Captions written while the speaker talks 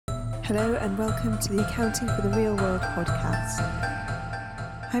Hello and welcome to the Accounting for the Real World podcast.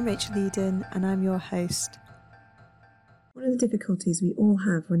 I'm Rachel Eden and I'm your host. One of the difficulties we all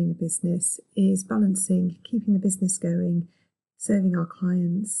have running a business is balancing keeping the business going, serving our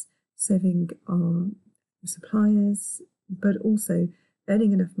clients, serving our suppliers, but also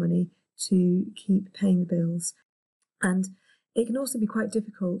earning enough money to keep paying the bills. And it can also be quite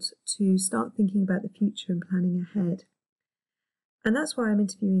difficult to start thinking about the future and planning ahead. And that's why I'm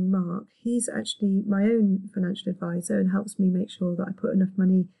interviewing Mark. He's actually my own financial advisor and helps me make sure that I put enough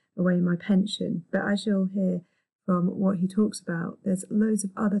money away in my pension. But as you'll hear from what he talks about, there's loads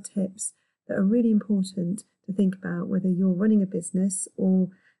of other tips that are really important to think about, whether you're running a business or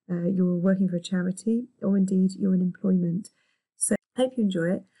you're working for a charity or indeed you're in employment. So I hope you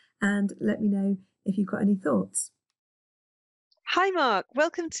enjoy it and let me know if you've got any thoughts. Hi, Mark.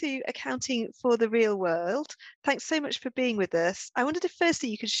 Welcome to Accounting for the Real World. Thanks so much for being with us. I wondered if firstly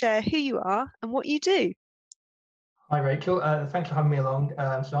you could share who you are and what you do. Hi, Rachel. Thanks for having me along.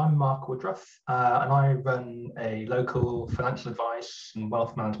 So I'm Mark Woodruff, and I run a local financial advice and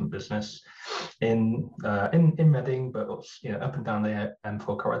wealth management business in Reading, but up and down the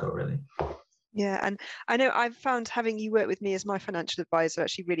M4 corridor, really. Yeah, and I know I've found having you work with me as my financial advisor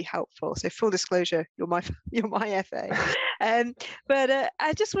actually really helpful. So full disclosure, you're my FA. But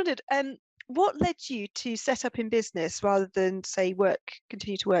I just wondered, what led you to set up in business rather than say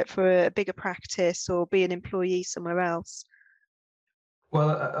continue to work for a bigger practice or be an employee somewhere else?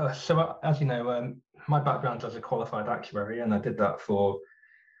 Well, so as you know, my background as a qualified actuary, and I did that for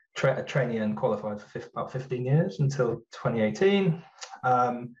trainee and qualified for about 15 years until 2018.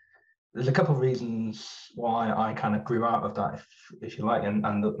 There's a couple of reasons why I kind of grew out of that, if you like, and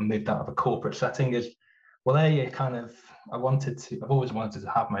moved out of a corporate setting. I've always wanted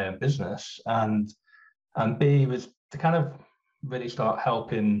to have my own business, and B was to kind of really start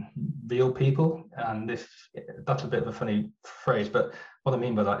helping real people. And that's a bit of a funny phrase, but what I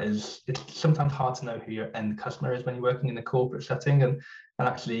mean by that is it's sometimes hard to know who your end customer is when you're working in a corporate setting. And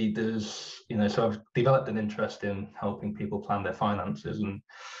actually so I've developed an interest in helping people plan their finances. And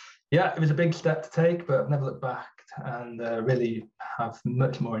yeah, it was a big step to take, but I've never looked back and really have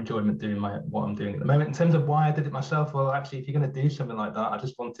much more enjoyment doing what I'm doing at the moment. In terms of why I did it myself, well, actually, if you're going to do something like that, I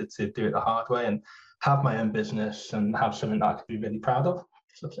just wanted to do it the hard way and have my own business and have something that I could be really proud of.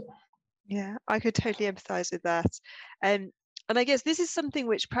 So that's it. Yeah, I could totally empathise with that. And I guess this is something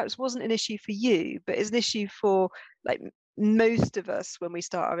which perhaps wasn't an issue for you, but is an issue for like most of us when we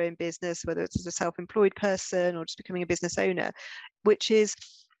start our own business, whether it's as a self-employed person or just becoming a business owner, which is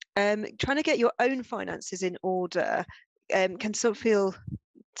trying to get your own finances in order can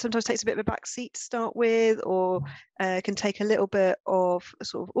sometimes takes a bit of a back seat to start with, or can take a little bit of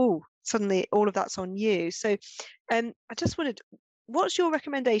suddenly all of that's on you. So I just wondered, what's your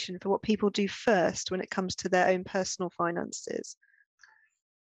recommendation for what people do first when it comes to their own personal finances?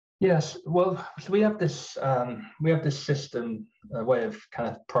 Yes, well, so we have this system, a way of kind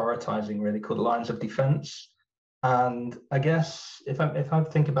of prioritizing, really, called lines of defense. And I guess if I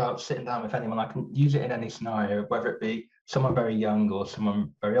think about sitting down with anyone, I can use it in any scenario, whether it be someone very young or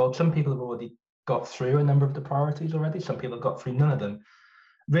someone very old. Some people have already got through a number of the priorities already. Some people have got through none of them.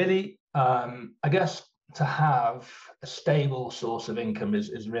 Really, I guess to have a stable source of income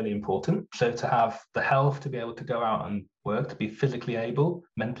is really important. So to have the health to be able to go out and work, to be physically able,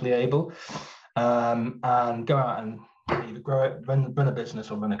 mentally able, and go out and either run a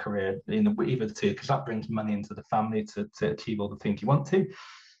business or run a career, either the two, because that brings money into the family to achieve all the things you want to.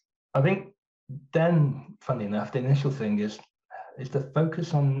 I think then, funny enough, the initial thing is the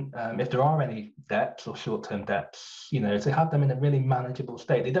focus on if there are any debts or short-term debts, to have them in a really manageable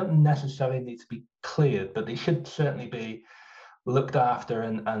state. They don't necessarily need to be cleared, but they should certainly be looked after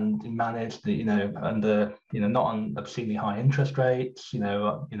and managed, under, not on obscenely high interest rates,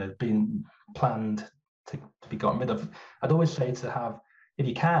 being planned to be gotten rid of. I'd always say to have, if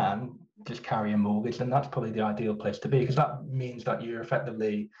you can, just carry a mortgage, then that's probably the ideal place to be, because that means that you're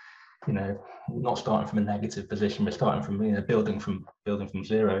effectively, not starting from a negative position, but starting from, building from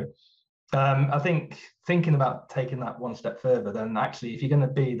zero. I think thinking about taking that one step further, then actually, if you're going to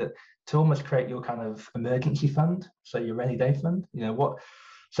be that, to almost create your kind of emergency fund, so your rainy day fund,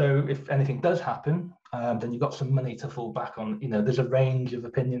 so if anything does happen, then you've got some money to fall back on. There's a range of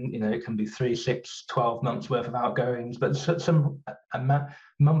opinion, it can be 3, 6, 12 months worth of outgoings, but some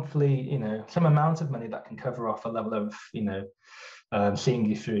monthly, some amount of money that can cover off a level of, seeing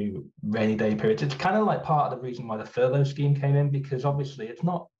you through rainy day periods. It's kind of like part of the reason why the furlough scheme came in, because obviously it's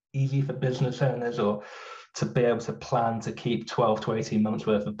not easy for business owners or to be able to plan to keep 12 to 18 months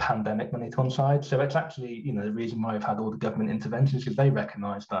worth of pandemic money to one side. So it's actually, the reason why we've had all the government interventions, because they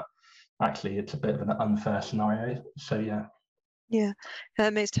recognise that actually it's a bit of an unfair scenario. So Yeah,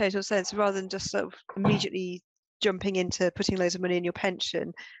 that makes total sense. Rather than just sort of immediately jumping into putting loads of money in your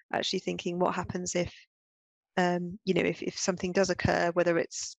pension, actually thinking what happens if, if something does occur, whether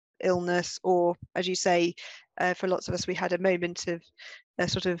it's illness or, as you say, for lots of us, we had a moment of a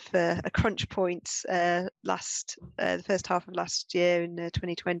sort of a crunch point the first half of last year in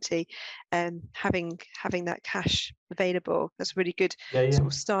 2020, having that cash available, that's a really good sort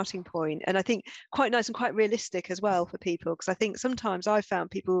of starting point. And I think quite nice and quite realistic as well for people, because I think sometimes I've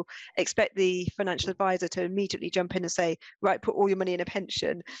found people expect the financial advisor to immediately jump in and say, right, put all your money in a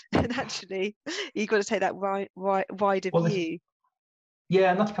pension. And actually, you've got to take that wider view.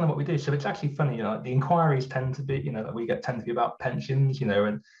 Yeah, and that's kind of what we do. So it's actually funny, the inquiries tend to be, that we get tend to be about pensions,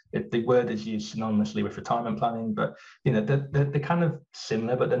 and the word is used synonymously with retirement planning, but they're kind of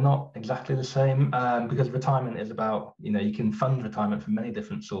similar, but they're not exactly the same, because retirement is about, you can fund retirement from many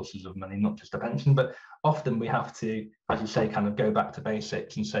different sources of money, not just a pension. But often we have to, as you say, kind of go back to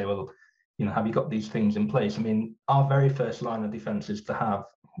basics and say, well, have you got these things in place? I mean, our very first line of defense is to have,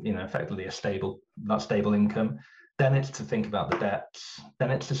 effectively a stable income. Then it's to think about the debts.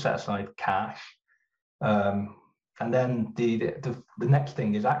 Then it's to set aside cash. And then the next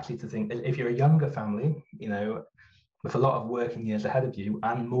thing is actually to think, if you're a younger family, with a lot of working years ahead of you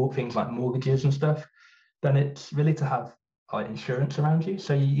and more things like mortgages and stuff, then it's really to have like insurance around you.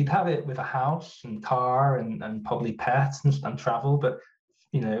 So you'd have it with a house and car and probably pets and travel, but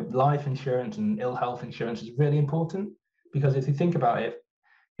life insurance and ill health insurance is really important, because if you think about it,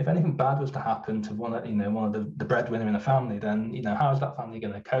 if anything bad was to happen to one of the breadwinner in a family, then how is that family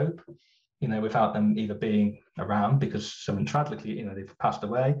going to cope, without them either being around because something tragically, they've passed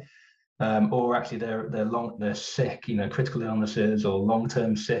away, or actually they're sick, critical illnesses, or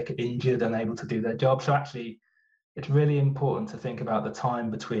long-term sick, injured, unable to do their job. So actually, it's really important to think about the time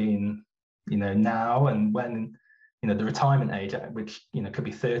between now and when the retirement age, which could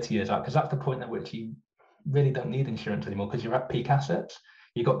be 30 years out, because that's the point at which you really don't need insurance anymore, because you're at peak assets.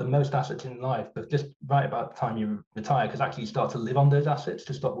 You've got the most assets in life, but just right about the time you retire, because actually you start to live on those assets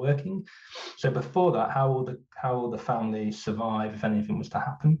to stop working. So before that, how will the family survive if anything was to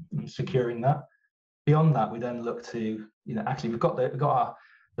happen? Securing that. Beyond that, we then look to actually we've got the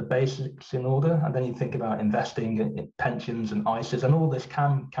basics in order, and then you think about investing in pensions and ISAs, and all this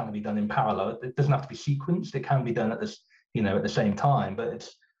can be done in parallel. It doesn't have to be sequenced. It can be done at this at the same time, but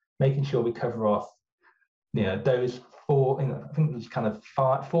it's making sure we cover off those four, I think there's kind of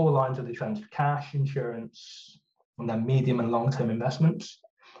four lines of defense: cash, insurance, and then medium and long-term investments.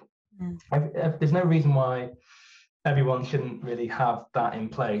 There's no reason why everyone shouldn't really have that in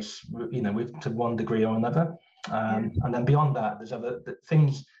place, to one degree or another. And then beyond that, there's other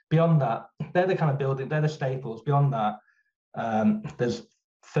things beyond that. They're the kind of building, they're the staples. Beyond that, there's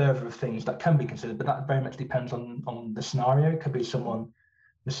further things that can be considered, but that very much depends on the scenario. It could be someone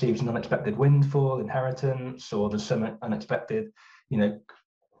receives an unexpected windfall, inheritance, or there's some unexpected,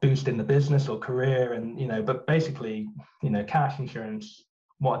 boost in the business or career, and but basically, cash, insurance,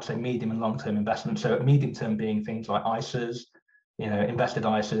 what I'd say medium and long-term investment. So medium term being things like ISAs, invested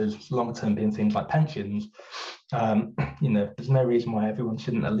ISAs, long term being things like pensions. There's no reason why everyone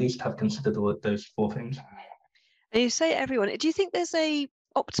shouldn't at least have considered all of those four things. And you say everyone, do you think there's a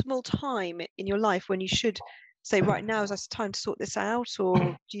optimal time in your life when you should say, right, now is the time to sort this out? Or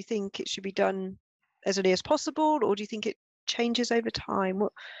do you think it should be done as early as possible? Or do you think it changes over time?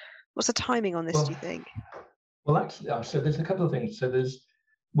 What's the timing on this, do you think? Well, actually, so there's a couple of things. So there's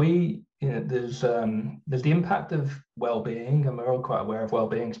the impact of well-being, and we're all quite aware of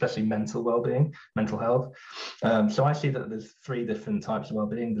well-being, especially mental well-being, mental health. So I see that there's three different types of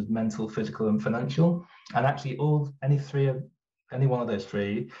well-being. There's mental, physical, and financial. And actually, any one of those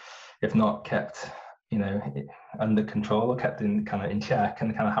three, if not kept under control or kept in check,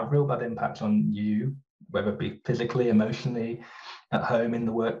 can kind of have real bad impacts on you, whether it be physically, emotionally, at home, in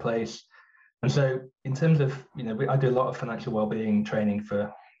the workplace. And so in terms of, I do a lot of financial wellbeing training for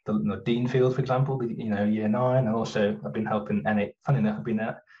the Dean Field, for example, year 9, and also I've been helping helping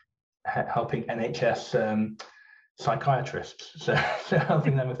NHS psychiatrists, so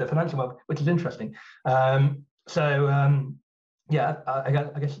helping them with their financial well, which is interesting. I guess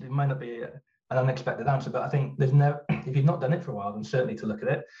it might not be an unexpected answer, but I think if you've not done it for a while, then certainly to look at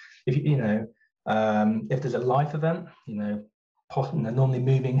it. If there's a life event, normally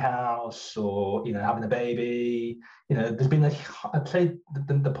moving house, or having a baby, there's been I'd say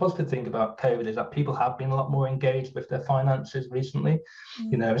the positive thing about COVID is that people have been a lot more engaged with their finances recently,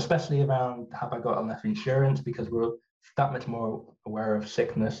 especially around, have I got enough insurance, because we're that much more aware of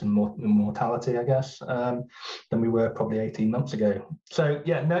sickness and mortality, I guess, than we were probably 18 months ago. So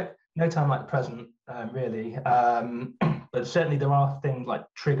no time like the present, really. But certainly there are things like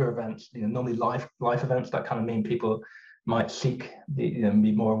trigger events, normally life events that kind of mean people might seek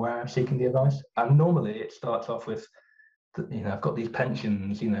be more aware of seeking the advice. And normally it starts off with, I've got these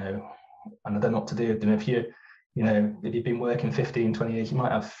pensions, and I don't know what to do with them. If you've been working 15, 20 years, you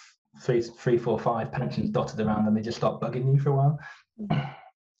might have three, four, five pensions dotted around, and they just start bugging you for a while.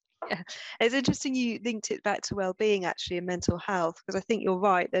 Yeah, it's interesting you linked it back to well-being actually and mental health, because I think you're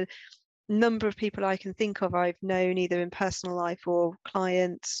right. The number of people I can think of I've known either in personal life or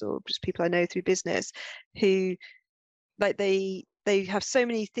clients or just people I know through business who like they have so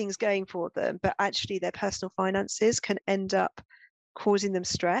many things going for them, but actually their personal finances can end up causing them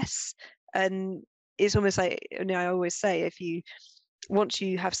stress. And it's almost like, I always say, once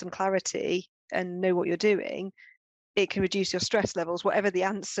you have some clarity and know what you're doing, it can reduce your stress levels, whatever the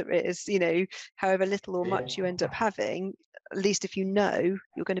answer is, however little or much you end up having. At least if you know,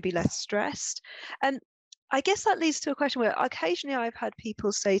 you're going to be less stressed. And I guess that leads to a question where occasionally I've had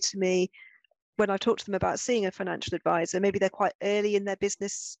people say to me, when I talk to them about seeing a financial advisor, maybe they're quite early in their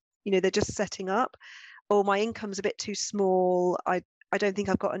business, they're just setting up, or my income's a bit too small, I don't think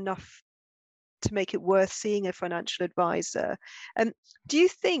I've got enough to make it worth seeing a financial advisor. Do you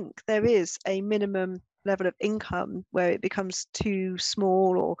think there is a minimum level of income where it becomes too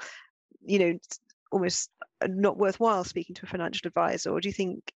small, or almost not worthwhile speaking to a financial advisor, or do you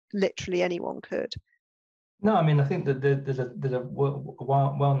think literally anyone could? No, I mean, I think that there's a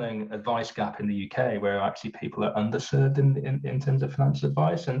well-known advice gap in the UK where actually people are underserved in terms of financial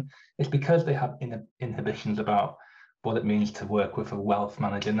advice, and it's because they have inhibitions about what it means to work with a wealth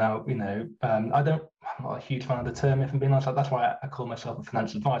manager. Now, I'm not a huge fan of the term, if I'm being honest. That's why I call myself a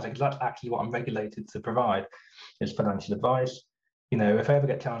financial advisor, because that's actually what I'm regulated to provide, is financial advice. If I ever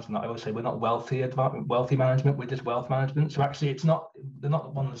get challenged on that, I always say we're not wealthy management, we're just wealth management. So actually they're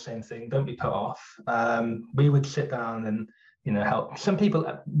not one and the same thing. Don't be put off. We would sit down and, help. Some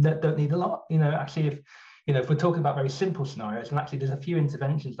people don't need a lot, actually if we're talking about very simple scenarios, and actually there's a few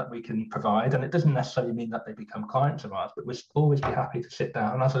interventions that we can provide, and it doesn't necessarily mean that they become clients of ours, but we'll always be happy to sit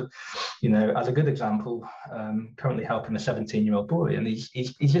down. As a good example, currently helping a 17-year-old boy, and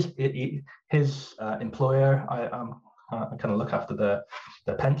his employer, I kind of look after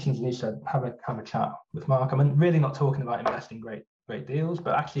their pensions, and he said, have a chat with Mark. I'm really not talking about investing great deals,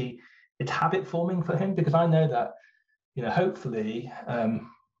 but actually it's habit forming for him, because I know that, hopefully,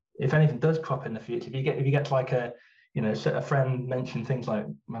 if anything does crop in the future, if you get like a friend mention things like,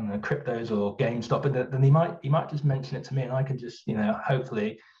 I don't know, cryptos or GameStop, but then he might just mention it to me, and I can just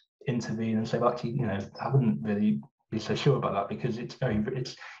hopefully intervene and say, well, actually, I wouldn't really be so sure about that, because it's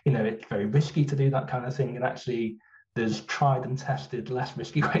very risky to do that kind of thing, and actually there's tried and tested less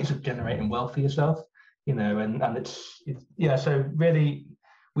risky ways of generating wealth for yourself, and it's so really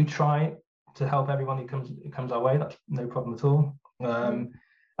we try to help everyone who comes our way. That's no problem at all.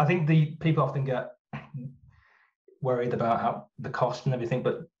 I think the people often get worried about how the cost and everything,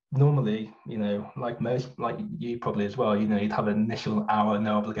 but normally, like you probably as well, you'd have an initial hour,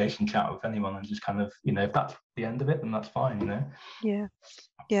 no obligation chat with anyone, and just kind of, if that's the end of it, then that's fine,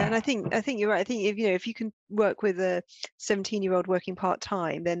 Yeah, and I think you're right. I think if you can work with a 17-year-old working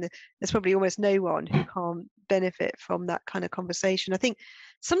part-time, then there's probably almost no one who can't benefit from that kind of conversation. I think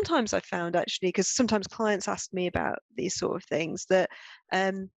sometimes I've found, actually, because sometimes clients ask me about these sort of things, that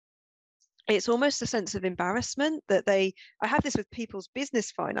it's almost a sense of embarrassment that I have this with people's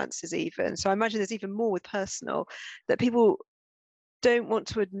business finances even, so I imagine there's even more with personal, that people don't want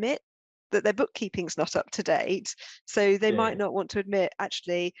to admit that their bookkeeping's not up to date. So they might not want to admit,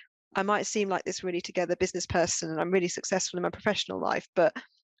 actually, I might seem like this really together business person and I'm really successful in my professional life, but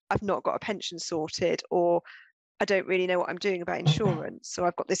I've not got a pension sorted, or I don't really know what I'm doing about insurance, so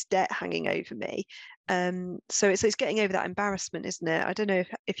I've got this debt hanging over me. So it's getting over that embarrassment, isn't it? I don't know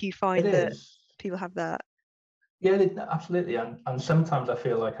if you find that people have that. Yeah, absolutely. And sometimes I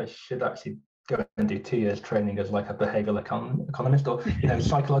feel like I should actually go and do 2 years training as like a behavioral economist, or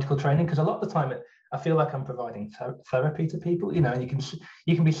psychological training, because a lot of the time I feel like I'm providing therapy to people, and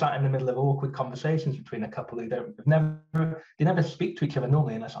you can be sat in the middle of awkward conversations between a couple who they never speak to each other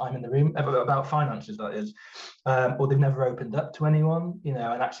normally unless I'm in the room, about finances, that is, or they've never opened up to anyone, and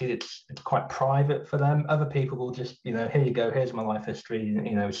actually it's quite private for them. Other people will just, here you go, here's my life history,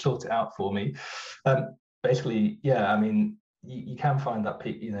 sort it out for me. Basically, yeah, I mean, you can find that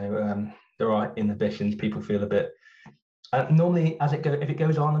there are inhibitions. People feel a bit. Normally, if it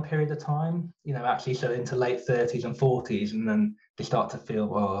goes on a period of time, actually, so into late 30s and 40s, and then they start to feel,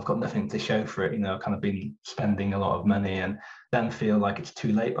 well, I've got nothing to show for it. I've kind of been spending a lot of money, and then feel like it's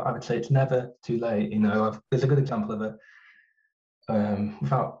too late. But I would say it's never too late. There's a good example of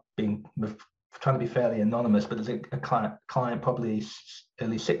without we're trying to be fairly anonymous, but there's a client probably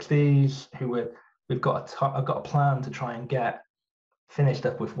early 60s I've got a plan to try and get finished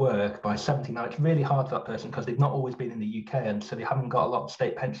up with work by 70. Now it's really hard for that person because they've not always been in the UK, and so they haven't got a lot of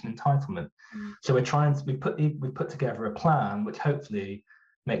state pension entitlement. So we put together a plan which hopefully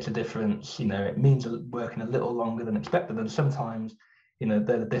makes a difference. It means working a little longer than expected, and sometimes they're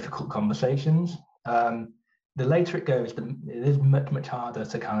the difficult conversations. The later it goes, it is much harder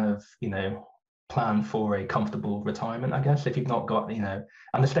to kind of plan for a comfortable retirement, I guess, if you've not got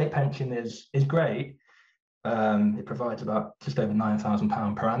and the state pension is great. It provides about just over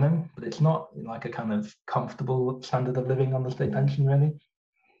 £9,000 per annum, but it's not like a kind of comfortable standard of living on the state pension, really.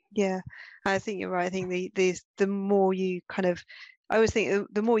 Yeah, I think you're right. I think the more you kind of, I always think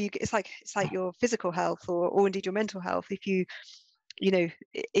the more you, it's like your physical health or indeed your mental health. If you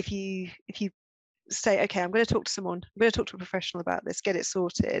say, okay, I'm going to talk to someone, I'm going to talk to a professional about this, get it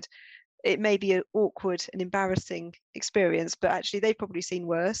sorted. It may be an awkward and embarrassing experience, but actually they've probably seen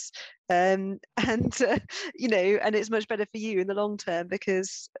worse. And it's much better for you in the long term,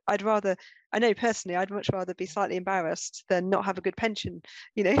 because I know personally, I'd much rather be slightly embarrassed than not have a good pension.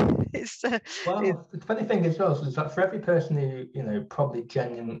 It's the funny thing as well is that for every person who probably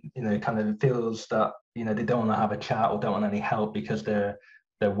genuinely kind of feels that they don't want to have a chat or don't want any help because they're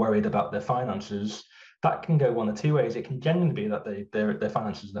worried about their finances, that can go one of two ways. It can genuinely be that their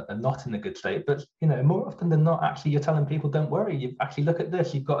finances are not in a good state, but more often than not, actually, you're telling people, don't worry. You actually look at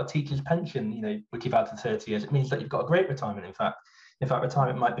this. You've got a teacher's pension, which you've had for 30 years. It means that you've got a great retirement. In fact,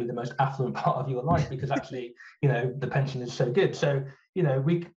 retirement might be the most affluent part of your life because actually, the pension is so good. So,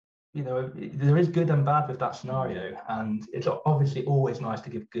 there is good and bad with that scenario, and it's obviously always nice to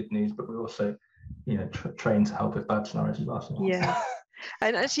give good news, but we're also, trained to help with bad scenarios as well. So. Yeah.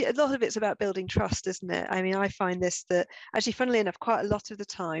 And actually, a lot of it's about building trust, isn't it? I mean, I find that actually, funnily enough, quite a lot of the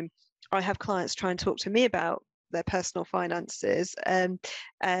time, I have clients try and talk to me about their personal finances, because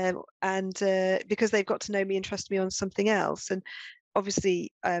they've got to know me and trust me on something else. And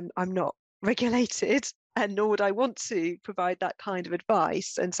obviously, I'm not regulated, and nor would I want to provide that kind of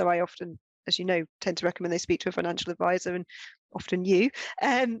advice. And so I often, as you know, tend to recommend they speak to a financial advisor, and often you.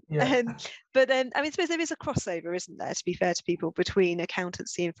 But then, I suppose there is a crossover, isn't there, to be fair to people, between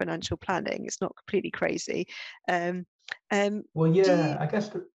accountancy and financial planning. It's not completely crazy. I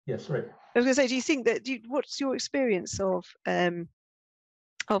guess. Sorry. I was going to say, do you think that? What's your experience of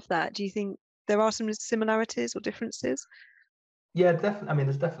that? Do you think there are some similarities or differences? Yeah, definitely. I mean,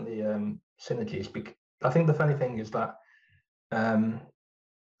 there's definitely synergies. I think the funny thing is that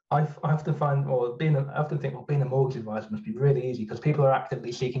I often find, being a mortgage advisor must be really easy because people are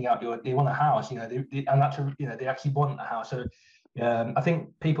actively seeking out they want a house, and that's they actually want a house. So I think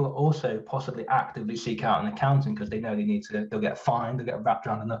people also possibly actively seek out an accountant because they know they'll get fined, they'll get wrapped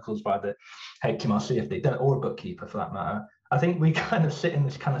around the knuckles by the HMRC if they don't, or a bookkeeper for that matter. I think we kind of sit in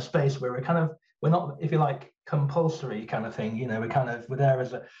this kind of space where we're not, if you like, compulsory kind of thing. We're there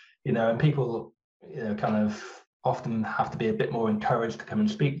as a, and people, kind of often have to be a bit more encouraged to come and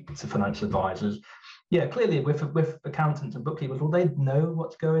speak to financial advisors. Yeah, clearly with accountants and bookkeepers, they know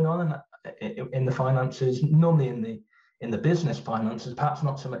what's going on in the finances, normally in the business finances, perhaps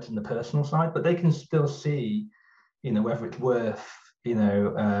not so much in the personal side, but they can still see, whether it's worth,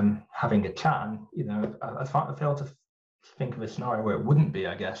 having a chat. And, I fail to think of a scenario where it wouldn't be,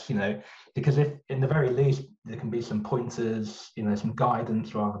 I guess, because if in the very least there can be some pointers, some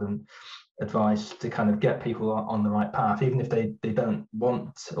guidance rather than advice to kind of get people on the right path, even if they don't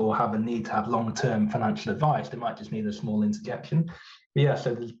want or have a need to have long-term financial advice. They might just need a small interjection. But yeah,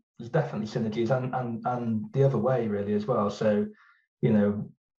 so there's definitely synergies and the other way really as well. So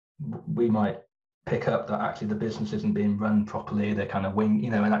we might pick up that actually the business isn't being run properly, they're kind of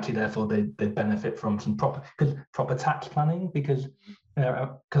and actually therefore they benefit from some proper tax planning, because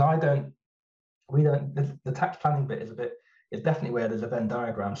the tax planning bit is definitely where there's a Venn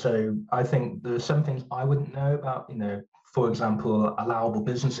diagram. So I think there's some things I wouldn't know about, for example, allowable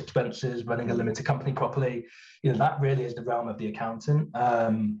business expenses, running a limited company properly. That really is the realm of the accountant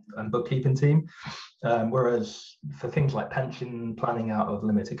and bookkeeping team. Whereas for things like pension planning out of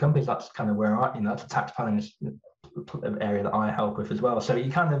limited companies, that's kind of where that's a tax planning area that I help with as well. So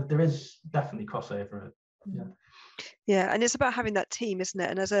there is definitely crossover. Yeah. Yeah, and it's about having that team, isn't it?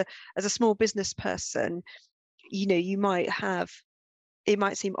 And as a small business person, you might have, it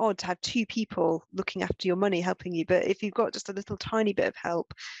might seem odd to have two people looking after your money, helping you, but if you've got just a little tiny bit of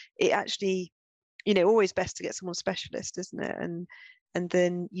help, it actually, always best to get someone specialist, isn't it? And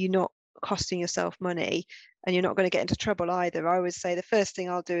then you're not costing yourself money, and you're not going to get into trouble either. I always say the first thing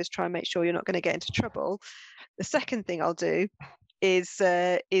I'll do is try and make sure you're not going to get into trouble. The second thing I'll do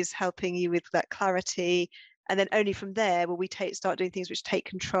is helping you with that clarity. And then only from there will we start doing things which take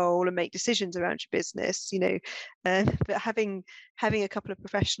control and make decisions around your business, but having a couple of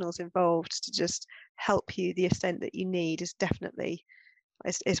professionals involved to just help you the extent that you need is definitely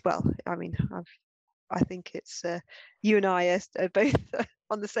as well. I mean, I think it's you and I are both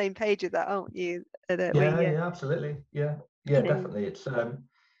on the same page with that, aren't you? Yeah, absolutely. Yeah, definitely. It's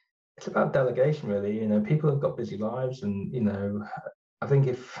about delegation, really. People have got busy lives, and I think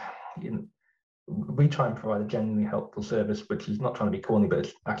if we try and provide a genuinely helpful service, which is not trying to be corny, but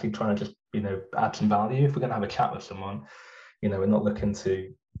it's actually trying to just add some value. If we're going to have a chat with someone, we're not looking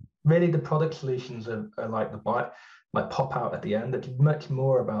to really, the product solutions are like the bite, like pop out at the end. It's much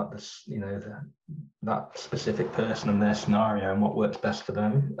more about this, that specific person and their scenario and what works best for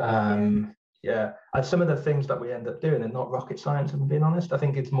them. And some of the things that we end up doing are not rocket science, if I'm being honest. I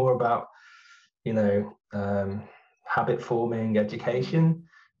think it's more about habit forming, education.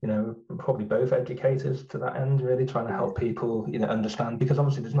 We're probably both educators to that end, really trying to help people understand, because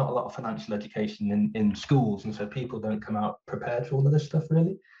obviously there's not a lot of financial education in schools, and so people don't come out prepared for all of this stuff,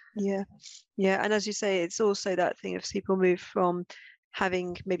 really. Yeah, and as you say, it's also that thing of people move from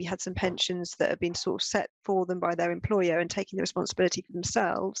having maybe had some pensions that have been sort of set for them by their employer and taking the responsibility for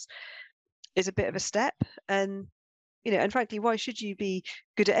themselves is a bit of a step. And and frankly, why should you be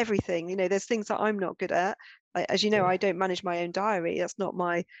good at everything? There's things that I'm not good at. As you know, I don't manage my own diary. That's not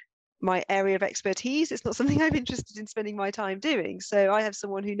my area of expertise. It's not something I'm interested in spending my time doing. So I have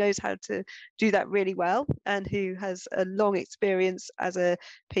someone who knows how to do that really well and who has a long experience as a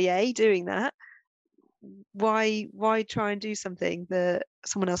PA doing that. Why try and do something that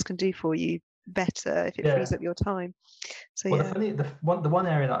someone else can do for you better if it frees up your time? So the one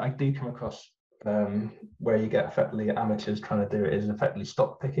area that I do come across where you get effectively amateurs trying to do it is effectively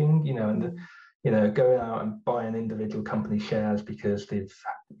stock picking, and going out and buying individual company shares because they've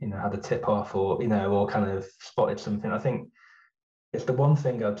had a tip off or kind of spotted something. I think it's the one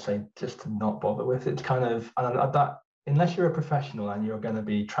thing I'd say just to not bother with. It's kind of, and that unless you're a professional and you're going to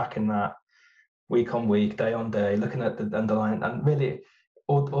be tracking that week on week, day on day, looking at the underlying, and really,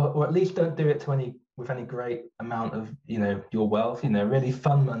 or at least don't do it with any great amount of your wealth. Really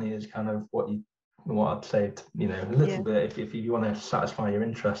fun money is kind of what I'd say, a little bit if you want to satisfy your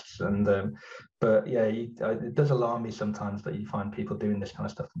interests. And but it does alarm me sometimes that you find people doing this kind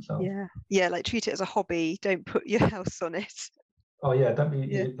of stuff themselves. Like treat it as a hobby. Don't put your house on it. Oh yeah, don't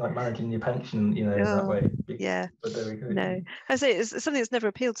be like managing your pension, that way. But there we go. No, I say it's something that's never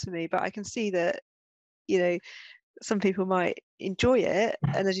appealed to me, but I can see that some people might enjoy it,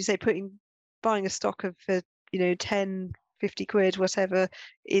 and as you say, buying a stock of for 10, 50 quid, whatever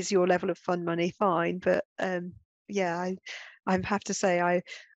is your level of fun money, fine. But I have to say,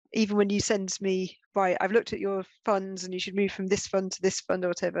 even when you send me, right, I've looked at your funds and you should move from this fund to this fund or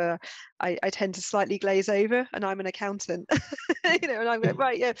whatever, I tend to slightly glaze over, and I'm an accountant, and I'm like,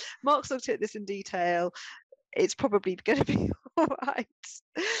 right, Mark's looked at this in detail. It's probably going to be all right.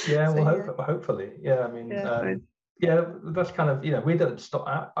 Hopefully. I mean, that's kind of, we don't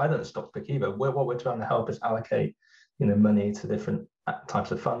stop. I don't stop pick either. What we're trying to help is allocate, money to different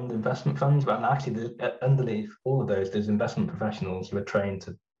types of investment funds. But actually, underneath all of those, there's investment professionals who are trained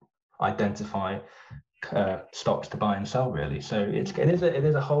to identify stocks to buy and sell. Really, so it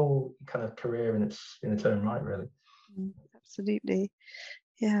is a whole kind of career in its own right, really. Absolutely.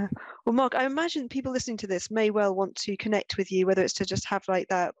 Yeah. Well, Mark, I imagine people listening to this may well want to connect with you, whether it's to just have like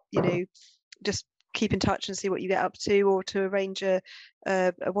that, just keep in touch and see what you get up to, or to arrange a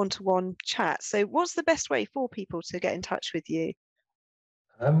one-to-one chat. So what's the best way for people to get in touch with you?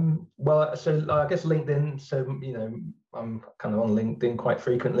 Well, so I guess LinkedIn. So, I'm kind of on LinkedIn quite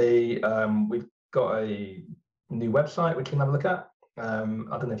frequently. We've got a new website which you can have a look at. I don't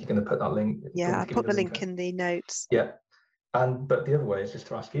know if you're going to put that link. Yeah, I'll put the link in the notes. Yeah. But the other way is just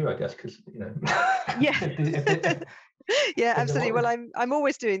to ask you, I guess, because Yeah, absolutely. Well, I'm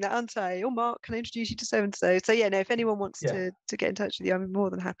always doing that, aren't I? Oh, Mark, can I introduce you to so and so? So if anyone wants to get in touch with you, I'm more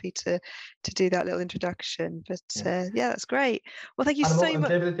than happy to do that little introduction. But that's great. Well, thank you so much.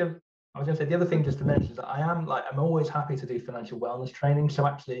 David, I was going to say the other thing just to mention is that I'm always happy to do financial wellness training. So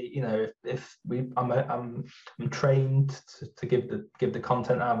actually, I'm trained to give the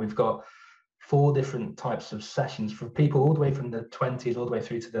content out. We've got 4 different types of sessions for people all the way from the 20s all the way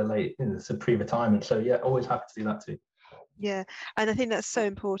through to the late, pre-retirement. So always happy to do that too. Yeah, and I think that's so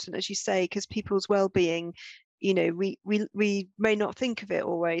important, as you say, because people's well-being, we may not think of it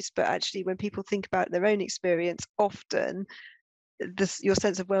always, but actually when people think about their own experience, often your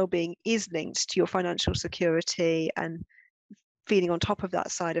sense of well-being is linked to your financial security and feeling on top of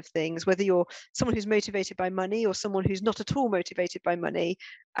that side of things, whether you're someone who's motivated by money or someone who's not at all motivated by money.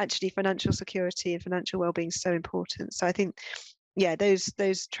 Actually, financial security and financial well-being is so important. So I think, yeah,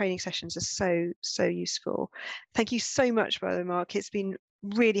 those training sessions are so useful. Thank you so much, by the way, Mark. It's been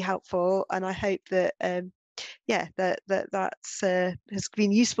really helpful, and I hope that that's has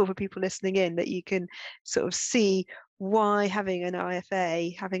been useful for people listening in, that you can sort of see why having an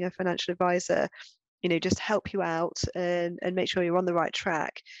IFA, having a financial advisor, just help you out and make sure you're on the right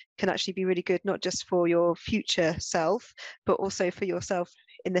track, can actually be really good, not just for your future self, but also for yourself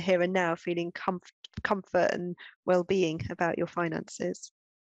in the here and now, feeling comfort and well-being about your finances.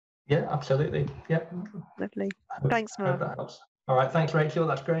 Yeah, absolutely. Yeah. Lovely. Thanks, Mark. I hope that helps. All right. Thanks, Rachel.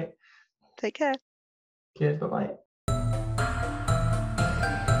 That's great. Take care. Cheers. Bye-bye.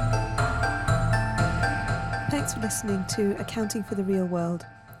 Thanks for listening to Accounting for the Real World.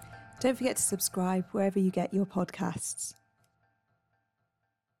 Don't forget to subscribe wherever you get your podcasts.